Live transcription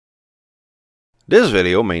This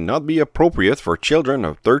video may not be appropriate for children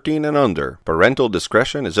of 13 and under. Parental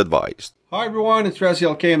discretion is advised. Hi everyone, it's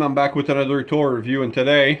RazzyLK and I'm back with another toy review, and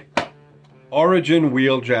today, Origin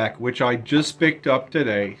Wheeljack, which I just picked up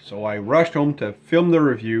today. So I rushed home to film the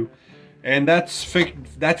review, and that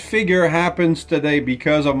figure happens today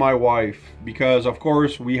because of my wife. Because of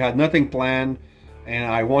course we had nothing planned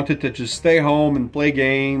and I wanted to just stay home and play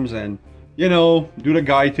games and, you know, do the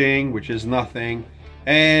guy thing, which is nothing.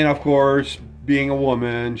 And of course, being a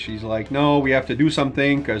woman, she's like, no, we have to do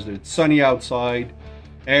something because it's sunny outside.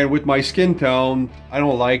 And with my skin tone, I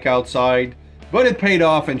don't like outside. But it paid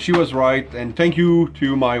off and she was right. And thank you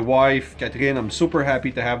to my wife, Catherine. I'm super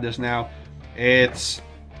happy to have this now. It's,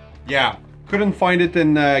 yeah, couldn't find it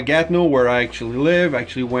in Gatineau where I actually live. I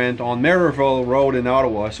actually went on Merivale Road in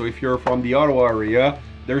Ottawa. So if you're from the Ottawa area,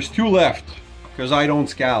 there's two left because I don't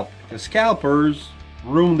scalp. The scalpers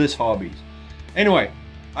ruin this hobby. Anyway,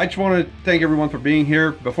 I just want to thank everyone for being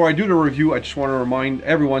here. Before I do the review, I just want to remind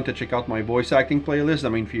everyone to check out my voice acting playlist, the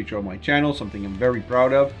main feature of my channel, something I'm very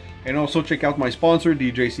proud of. And also check out my sponsor,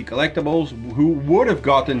 DJC Collectibles, who would have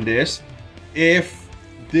gotten this if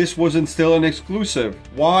this wasn't still an exclusive.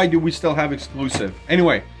 Why do we still have exclusive?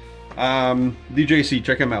 Anyway, DJC,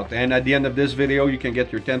 check them out. And at the end of this video, you can get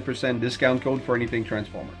your 10% discount code for anything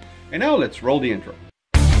Transformer. And now let's roll the intro.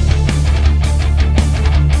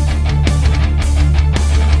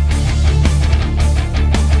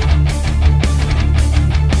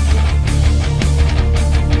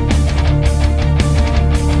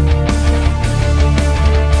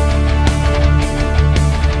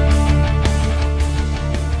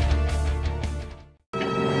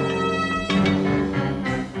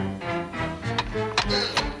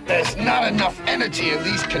 There's not enough energy in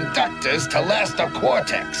these conductors to last a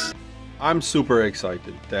Cortex. I'm super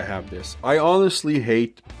excited to have this. I honestly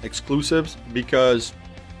hate exclusives because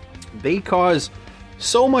they cause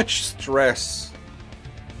so much stress.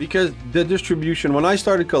 Because the distribution, when I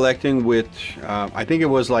started collecting with, I think it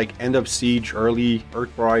was like End of Siege, early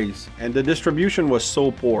Earthrise, and the distribution was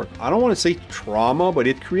so poor. I don't want to say trauma, but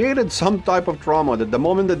it created some type of trauma that the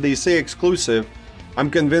moment that they say exclusive,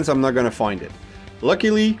 I'm convinced I'm not going to find it.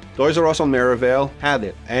 Luckily, Toys R Us on Merivale had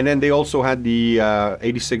it. And then they also had the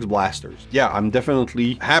 86 blasters. Yeah, I'm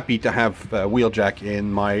definitely happy to have Wheeljack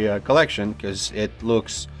in my collection because it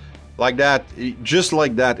looks like that. Just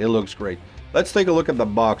like that, it looks great. Let's take a look at the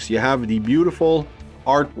box. You have the beautiful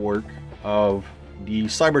artwork of the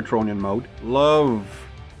Cybertronian mode. Love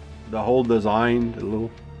the whole design, the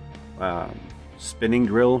little spinning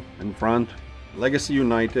drill in front. Legacy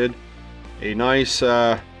United, a nice...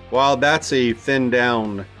 well, that's a thinned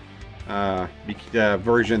down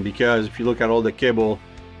version, because if you look at all the kibble,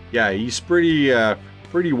 yeah, he's pretty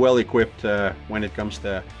well equipped when it comes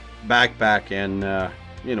to backpack and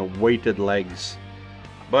you know, weighted legs.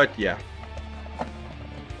 But yeah,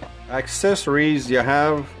 accessories, you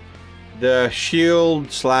have the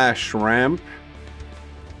shield slash ramp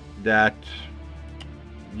that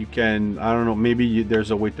you can, I don't know, maybe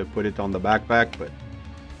there's a way to put it on the backpack, but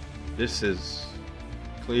this is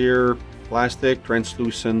clear plastic,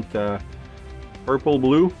 translucent, purple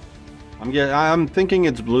blue. I'm thinking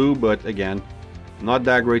it's blue, but again, not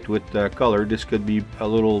that great with color. This could be a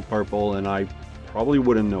little purple and I probably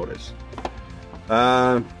wouldn't notice.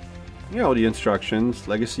 You know, the instructions,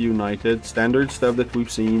 Legacy United, standard stuff that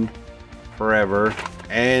we've seen forever.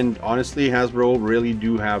 And honestly, Hasbro really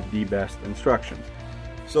do have the best instructions.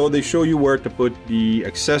 So they show you where to put the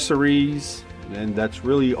accessories, and that's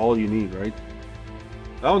really all you need, right?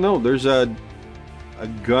 Oh no, there's a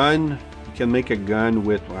gun. You can make a gun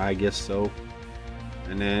with, well, I guess so.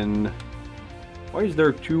 And then, why is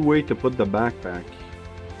there two ways to put the backpack?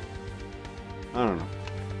 I don't know.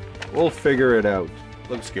 We'll figure it out.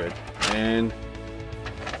 Looks good. And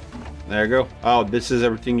there you go. Oh, this is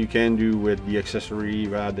everything you can do with the accessory,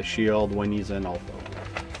 the shield when he's in Alpha.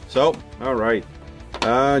 So, all right.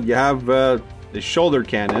 You have the shoulder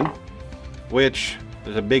cannon, which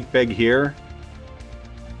there's a big peg here.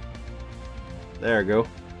 There you go.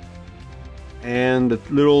 And the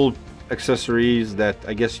little accessories that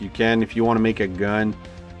I guess you can if you want to make a gun,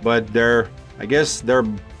 but I guess they're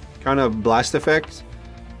kind of blast effects.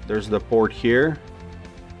 There's the port here.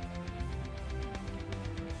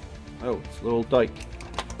 Oh, it's a little tight.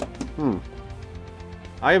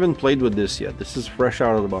 I haven't played with this yet. This is fresh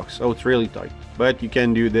out of the box. Oh, it's really tight. But you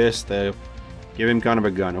can do this to give him kind of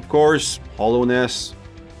a gun. Of course, hollowness.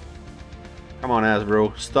 Come on,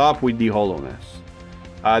 Hasbro, stop with the hollowness.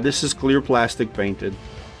 This is clear plastic painted.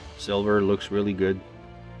 Silver looks really good.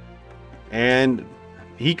 And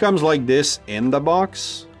he comes like this in the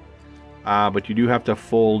box, but you do have to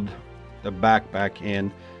fold the backpack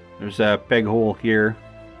in. There's a peg hole here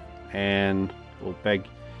and a little peg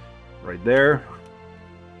right there,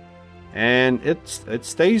 and it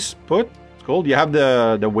stays put. It's cool. You have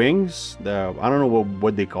the wings, I don't know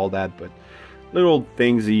what they call that, but little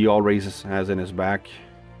things he always has in his back.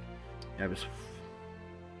 You have his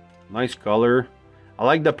nice color. I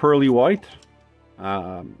like the pearly white.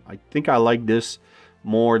 I think I like this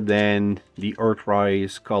more than the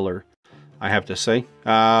Earthrise color, I have to say.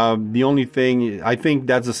 The only thing, I think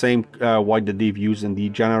that's the same white that they've used in the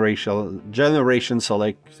Generation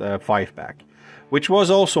Select 5-pack, which was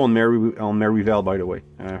also on Maryvale, by the way,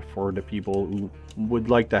 for the people who would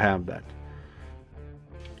like to have that.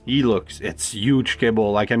 It's huge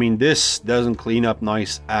kibble. Like, I mean, this doesn't clean up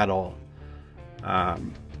nice at all.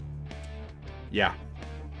 Yeah.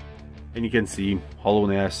 And you can see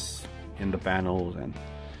hollowness in the panels,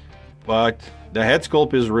 but the head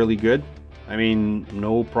sculpt is really good. I mean,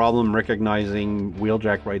 no problem recognizing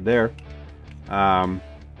Wheeljack right there.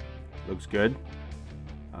 Looks good.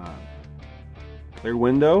 Clear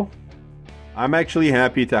window. I'm actually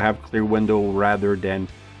happy to have clear window rather than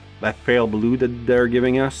that pale blue that they're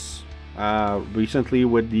giving us recently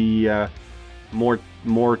with the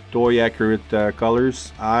more toy accurate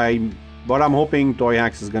colors. But I'm hoping Toy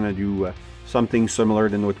Hacks is gonna do something similar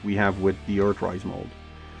than what we have with the Earthrise mold.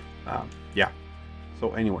 Yeah.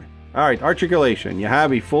 So anyway, all right, articulation. You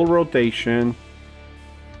have a full rotation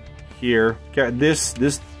here. This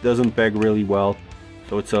doesn't peg really well,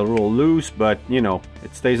 so it's a little loose, but you know,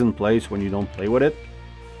 it stays in place when you don't play with it.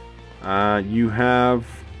 You have,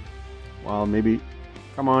 well, maybe,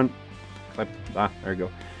 come on, clip. There you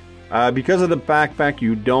go. Because of the backpack,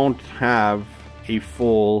 you don't have a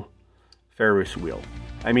full Ferris wheel.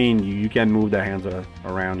 I mean, you can move the hands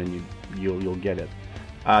around and you'll get it.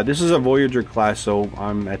 This is a Voyager class, so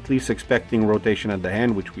I'm at least expecting rotation at the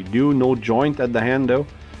hand, which we do. No joint at the hand though.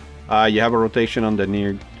 You have a rotation on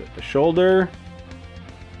the shoulder.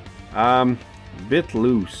 Bit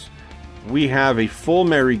loose. We have a full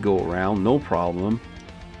merry-go-round, no problem.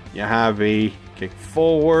 You have a kick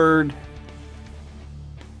forward,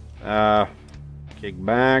 kick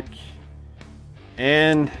back,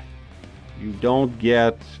 and you don't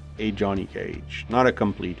get a Johnny Cage, not a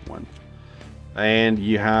complete one. And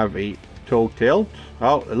you have a toe tilt.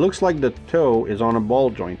 Oh, it looks like the toe is on a ball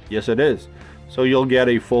joint. Yes, it is. So you'll get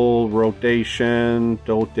a full rotation,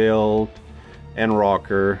 toe tilt, and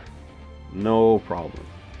rocker, no problem.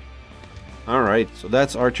 All right, so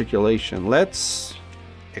that's articulation. Let's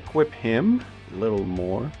equip him a little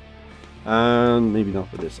more. Maybe not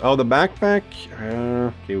for this. Oh, the backpack.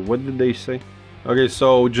 Okay, what did they say? Okay,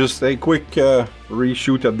 so just a quick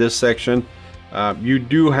reshoot of this section. You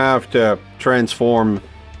do have to transform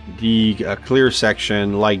the clear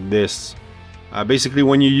section like this. Basically,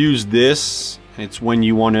 when you use this, it's when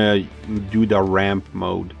you want to do the ramp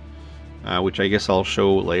mode, which I guess I'll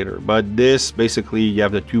show later. But this, basically, you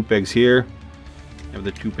have the two pegs here, you have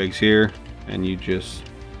the two pegs here, and you just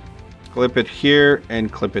clip it here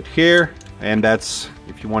and clip it here. And that's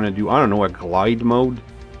if you want to do, I don't know, a glide mode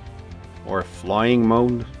or a flying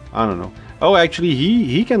mode. I don't know. Oh, actually,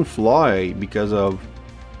 he can fly because of,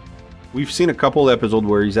 we've seen a couple episodes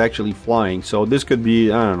where he's actually flying. So this could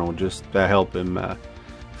be, I don't know, just to help him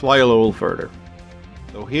fly a little further.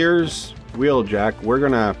 So here's Wheeljack. We're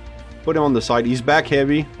gonna put him on the side. He's back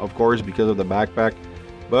heavy, of course, because of the backpack,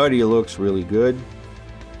 but he looks really good.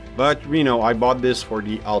 But, you know, I bought this for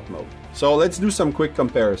the alt mode. So let's do some quick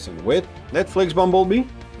comparison with Netflix Bumblebee,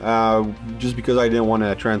 just because I didn't want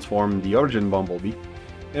to transform the Origin Bumblebee.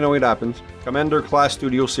 You know, it happens. Commander Class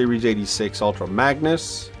Studio Series 86 Ultra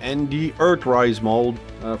Magnus and the Earthrise mold,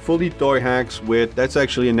 fully toy hacks with, that's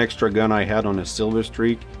actually an extra gun I had on a Silver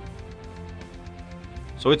Streak.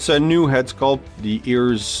 So it's a new head sculpt. The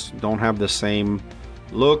ears don't have the same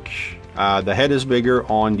look. The head is bigger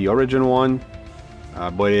on the Origin one,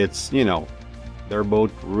 but it's, you know, they're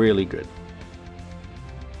both really good.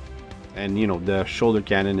 And, you know, the shoulder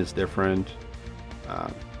cannon is different,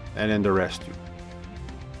 and then the rest too.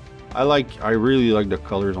 I really like the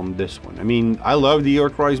colors on this one. I mean, I love the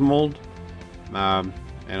Earthrise mold, and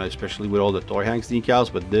especially with all the Toy Hacks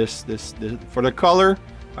decals, but this for the color,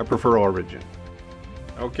 I prefer Origin.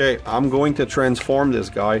 Okay, I'm going to transform this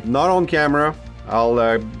guy, not on camera.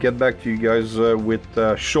 I'll get back to you guys with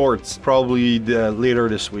shorts, probably later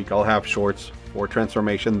this week. I'll have shorts for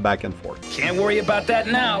transformation back and forth. Can't worry about that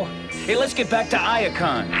now. Hey, let's get back to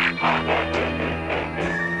Iacon.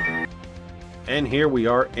 And here we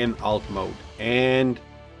are in alt mode. And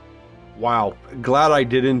wow, glad I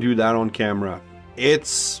didn't do that on camera.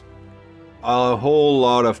 It's a whole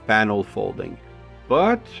lot of panel folding,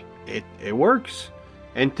 but it works.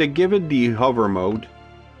 And to give it the hover mode,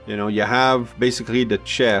 you know, you have basically the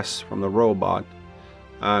chest from the robot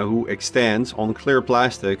who extends on clear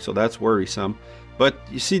plastic, so that's worrisome. But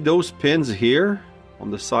you see those pins here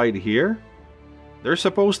on the side here, they're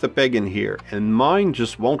supposed to peg in here, and mine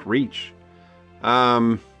just won't reach.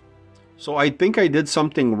 So I think I did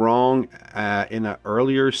something wrong in an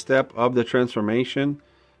earlier step of the transformation,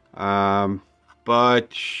 but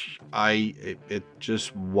it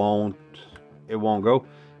just won't. It won't go.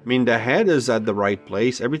 I mean, the head is at the right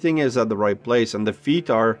place, everything is at the right place, and the feet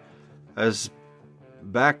are as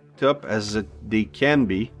backed up as they can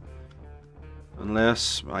be,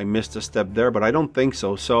 unless I missed a step there, but I don't think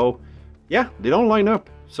so. So yeah, they don't line up.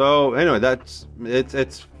 So anyway, that's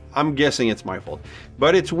it's I'm guessing it's my fault,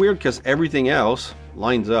 but it's weird because everything else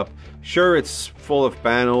lines up. Sure, it's full of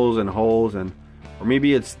panels and holes, and or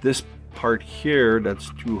maybe it's this part here that's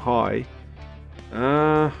too high.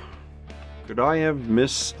 Could I have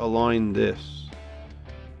misaligned this?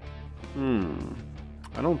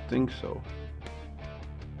 I don't think so.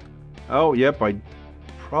 Oh, yep, I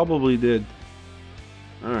probably did.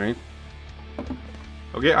 Alright.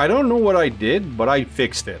 Okay, I don't know what I did, but I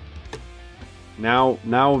fixed it. Now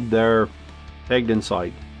they're pegged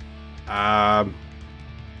inside.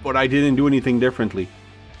 But I didn't do anything differently.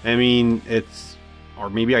 I mean, it's... Or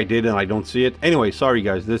maybe I did and I don't see it. Anyway, sorry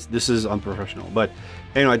guys, this is unprofessional. But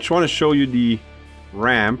anyway, I just want to show you the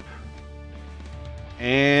ramp.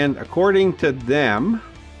 And according to them,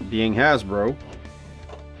 being Hasbro,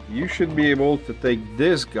 you should be able to take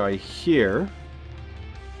this guy here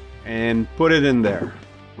and put it in there,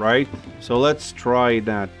 right? So let's try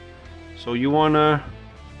that. So you want to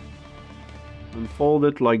unfold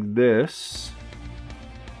it like this.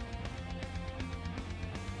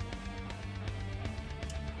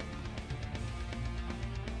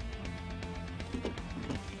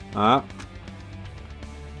 I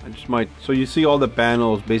just might. So you see all the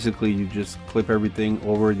panels, basically you just clip everything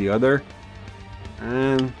over the other.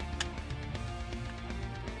 And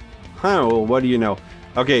well, what do you know?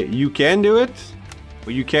 Okay, you can do it,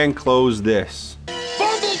 but you can close this.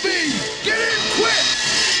 Bumblebee, get in quick!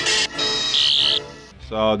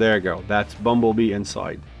 So there you go. That's Bumblebee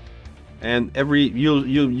inside. And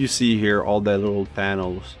you see here all the little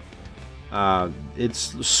panels.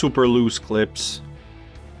 It's super loose clips.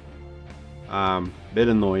 Bit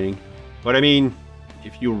annoying, but I mean,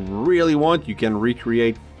 if you really want, you can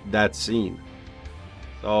recreate that scene.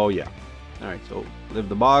 So yeah. Alright, so lift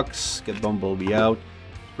the box, get Bumblebee out.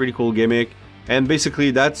 Pretty cool gimmick. And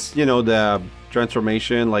basically that's, you know, the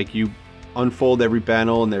transformation. Like you unfold every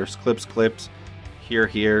panel and there's clips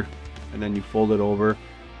here, and then you fold it over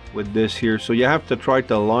with this here. So you have to try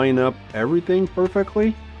to line up everything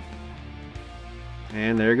perfectly.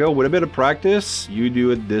 And there you go. With a bit of practice, you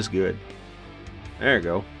do it this good. There you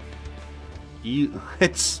go.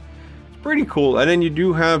 It's pretty cool. And then you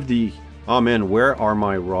do have the... Oh man, where are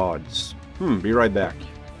my rods? Be right back.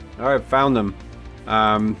 Alright, found them.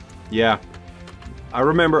 Yeah. I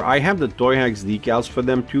remember I have the Toy Hacks decals for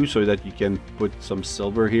them too, so that you can put some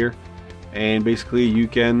silver here. And basically you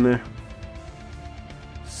can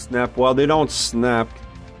snap... Well, they don't snap,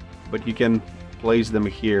 but you can place them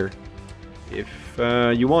here if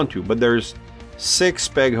you want to. But there's 6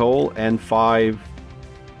 peg hole and 5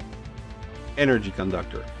 energy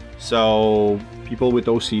conductor. So people with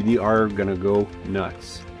OCD are gonna go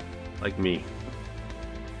nuts, like me.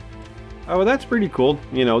 Oh, well, that's pretty cool,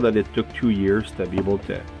 you know, that it took 2 years to be able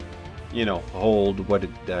to, you know, hold what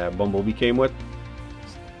Bumblebee came with.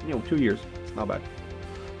 You know, 2 years, it's not bad.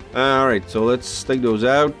 Alright, so let's take those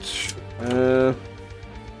out. And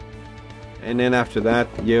then after that,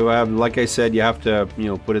 you have, like I said, you have to, you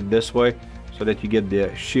know, put it this way so that you get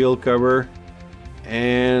the shield cover.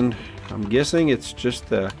 And I'm guessing it's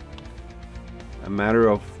just a matter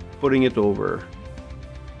of putting it over.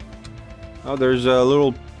 Oh, there's a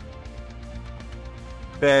little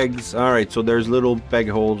pegs. Alright, so there's little peg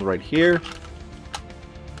holes right here.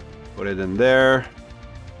 Put it in there.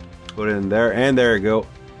 Put it in there. And there you go.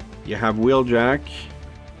 You have Wheeljack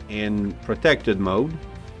in protected mode.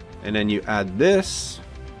 And then you add this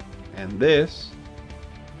and this.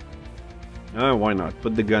 Oh, why not?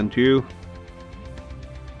 Put the gun too.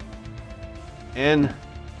 And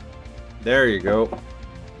there you go.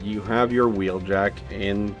 You have your Wheeljack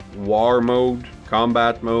in war mode,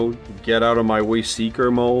 combat mode, get out of my way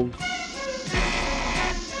seeker mode.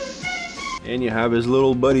 And you have his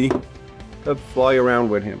little buddy to fly around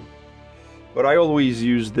with him. But I always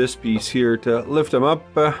use this piece here to lift him up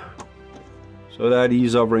so that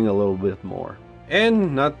he's hovering a little bit more.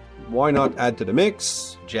 And why not add to the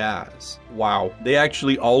mix? Jazz. Wow, they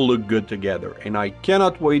actually all look good together, and I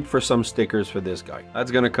cannot wait for some stickers for this guy.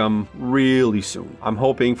 That's gonna come really soon. I'm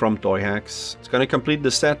hoping from Toy Hacks. It's gonna complete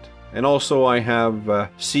the set. And also I have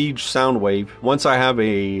Siege Soundwave. Once I have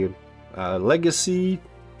a Legacy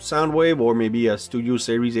Soundwave, or maybe a Studio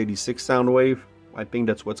Series 86 Soundwave, I think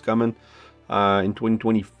that's what's coming in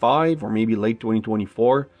 2025 or maybe late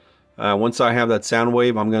 2024. Once I have that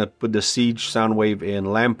Soundwave, I'm gonna put the Siege Soundwave in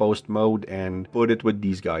lamppost mode and put it with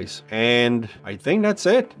these guys. And I think that's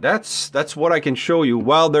it. That's what I can show you.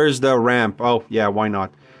 Well, there's the ramp. Oh yeah, why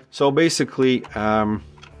not? So basically, how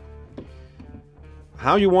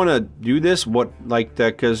you want to do this,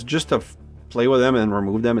 because just to play with them and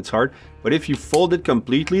remove them, it's hard. But if you fold it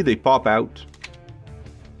completely, they pop out.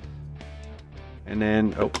 And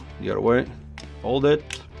then, oh, the other way. Fold it,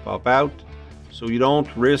 pop out. So you don't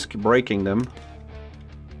risk breaking them.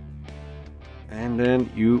 And then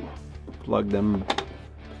you plug them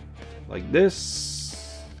like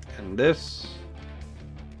this and this.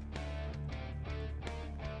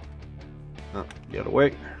 Oh, the other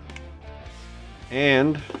way.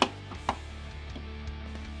 And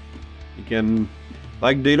you can,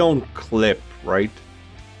 they don't clip, right?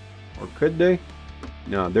 Or could they?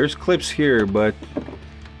 No, there's clips here, but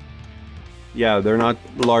yeah, they're not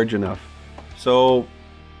large enough. So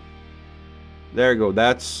there you go.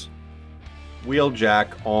 That's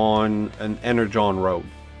Wheeljack on an Energon road.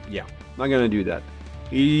 Yeah, not gonna do that.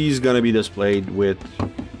 He's gonna be displayed with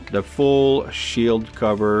the full shield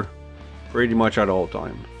cover pretty much at all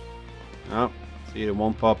times. Oh, see, it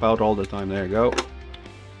won't pop out all the time. There you go.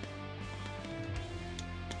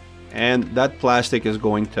 And that plastic is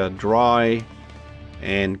going to dry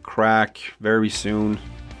and crack very soon.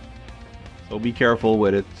 So be careful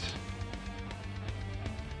with it.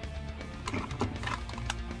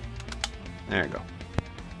 There you go.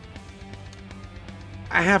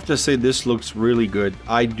 I have to say this looks really good.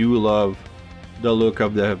 I do love the look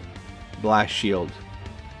of the blast shield.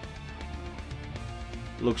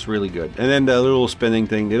 Looks really good. And then the little spinning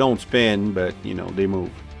thing, they don't spin, but you know, they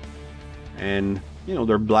move. And you know,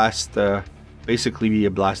 they're blast, basically be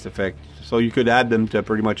a blast effect. So you could add them to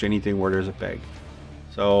pretty much anything where there's a peg.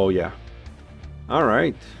 So yeah.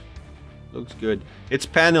 Alright. Looks good. It's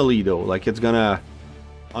panel-y though, like it's gonna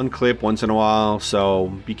unclip once in a while, so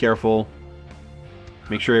be careful.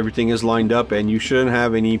 Make sure everything is lined up and you shouldn't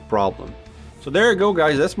have any problem. So there you go,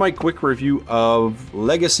 guys. That's my quick review of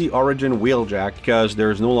Legacy Origin Wheeljack, because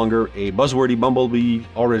there's no longer a buzzworthy Bumblebee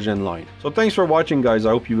Origin line. So thanks for watching, guys.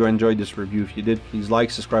 I hope you enjoyed this review. If you did, please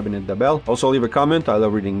like, subscribe, and hit the bell. Also leave a comment. I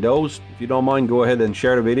love reading those. If you don't mind, go ahead and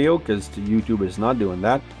share the video, because YouTube is not doing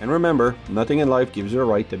that. And remember, nothing in life gives you a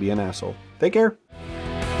right to be an asshole. Take care.